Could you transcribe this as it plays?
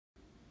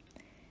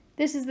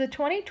This is the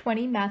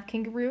 2020 Math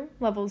Kangaroo,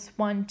 Levels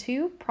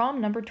 1-2,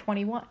 problem number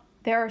 21.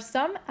 There are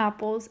some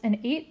apples and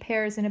 8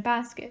 pears in a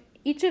basket,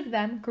 each of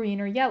them green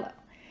or yellow.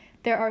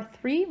 There are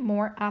 3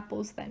 more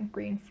apples than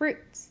green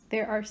fruits.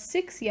 There are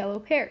 6 yellow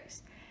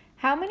pears.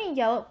 How many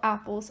yellow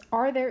apples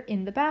are there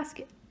in the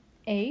basket?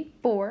 A,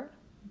 4,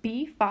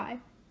 B, 5,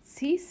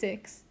 C,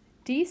 6,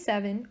 D,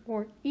 7,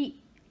 or E,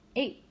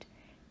 8.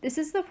 This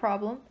is the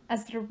problem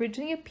as it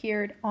originally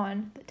appeared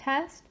on the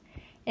test,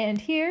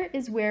 and here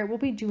is where we'll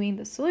be doing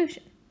the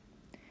solution.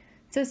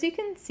 So as you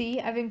can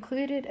see, I've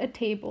included a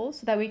table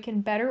so that we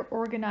can better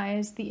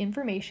organize the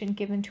information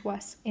given to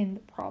us in the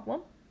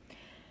problem.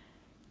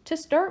 To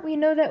start, we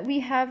know that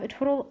we have a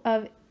total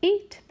of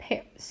 8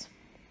 pears.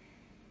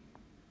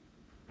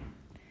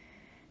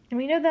 And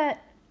we know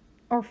that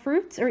our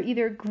fruits are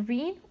either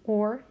green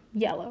or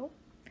yellow,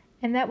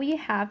 and that we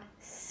have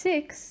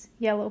 6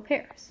 yellow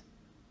pears.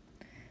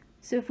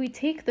 So if we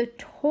take the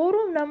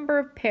total number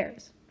of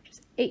pears, which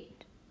is 8,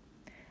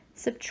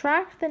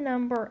 subtract the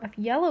number of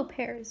yellow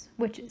pears,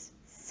 which is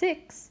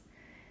 6,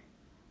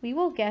 we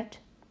will get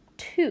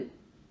 2.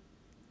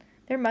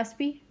 There must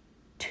be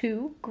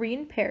 2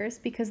 green pears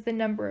because the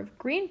number of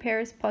green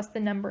pears plus the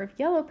number of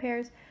yellow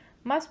pears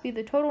must be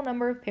the total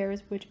number of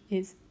pears, which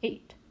is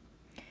 8.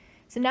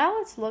 So now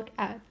let's look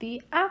at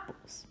the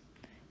apples.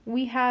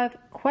 We have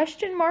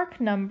question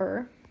mark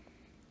number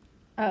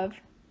of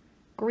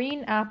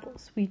green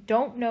apples. We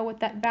don't know what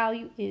that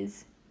value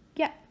is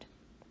yet.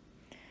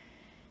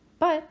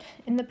 But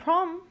in the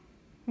problem,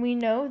 we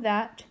know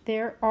that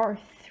there are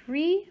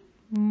 3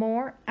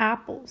 more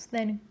apples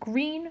than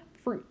green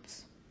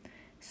fruits.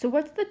 So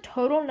what's the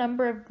total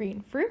number of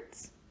green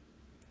fruits?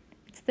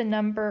 It's the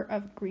number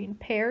of green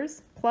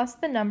pears plus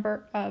the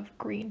number of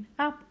green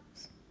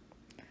apples.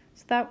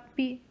 So that would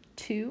be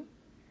 2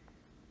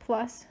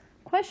 plus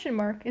question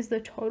mark is the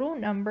total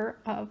number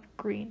of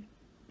green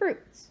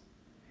fruits.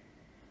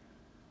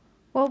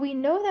 Well, we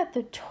know that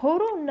the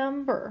total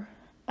number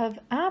of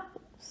apples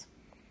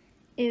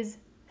is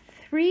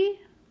 3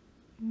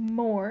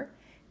 more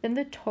than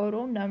the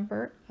total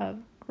number of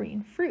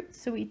green fruits.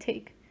 So we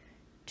take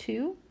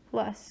 2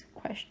 plus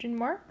question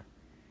mark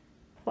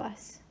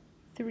plus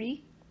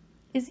 3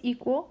 is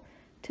equal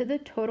to the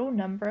total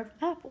number of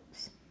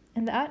apples.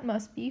 And that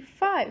must be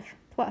 5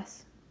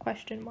 plus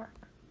question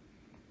mark.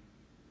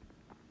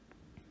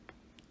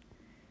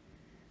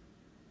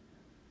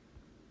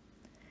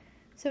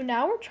 So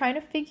now we're trying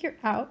to figure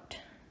out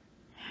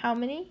how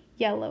many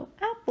yellow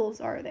apples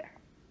are there.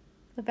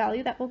 The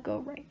value that will go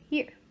right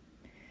here.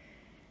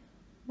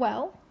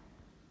 Well,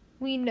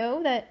 we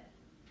know that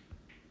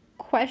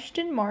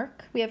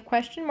we have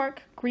question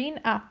mark green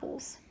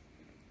apples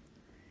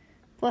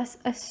plus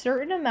a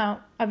certain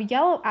amount of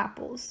yellow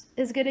apples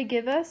is going to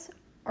give us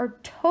our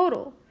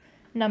total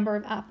number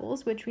of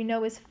apples, which we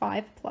know is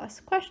 5 plus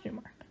question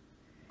mark.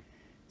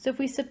 So if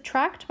we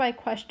subtract by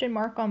question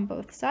mark on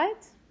both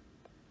sides,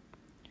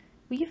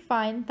 we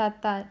find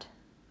that that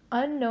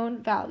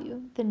unknown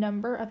value, the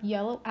number of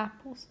yellow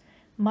apples,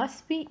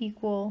 must be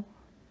equal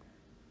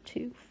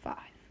to 5,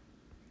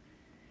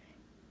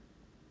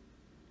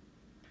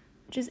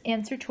 which is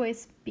answer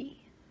choice B.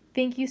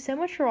 Thank you so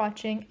much for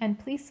watching, and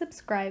please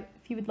subscribe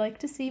if you would like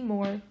to see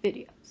more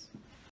videos.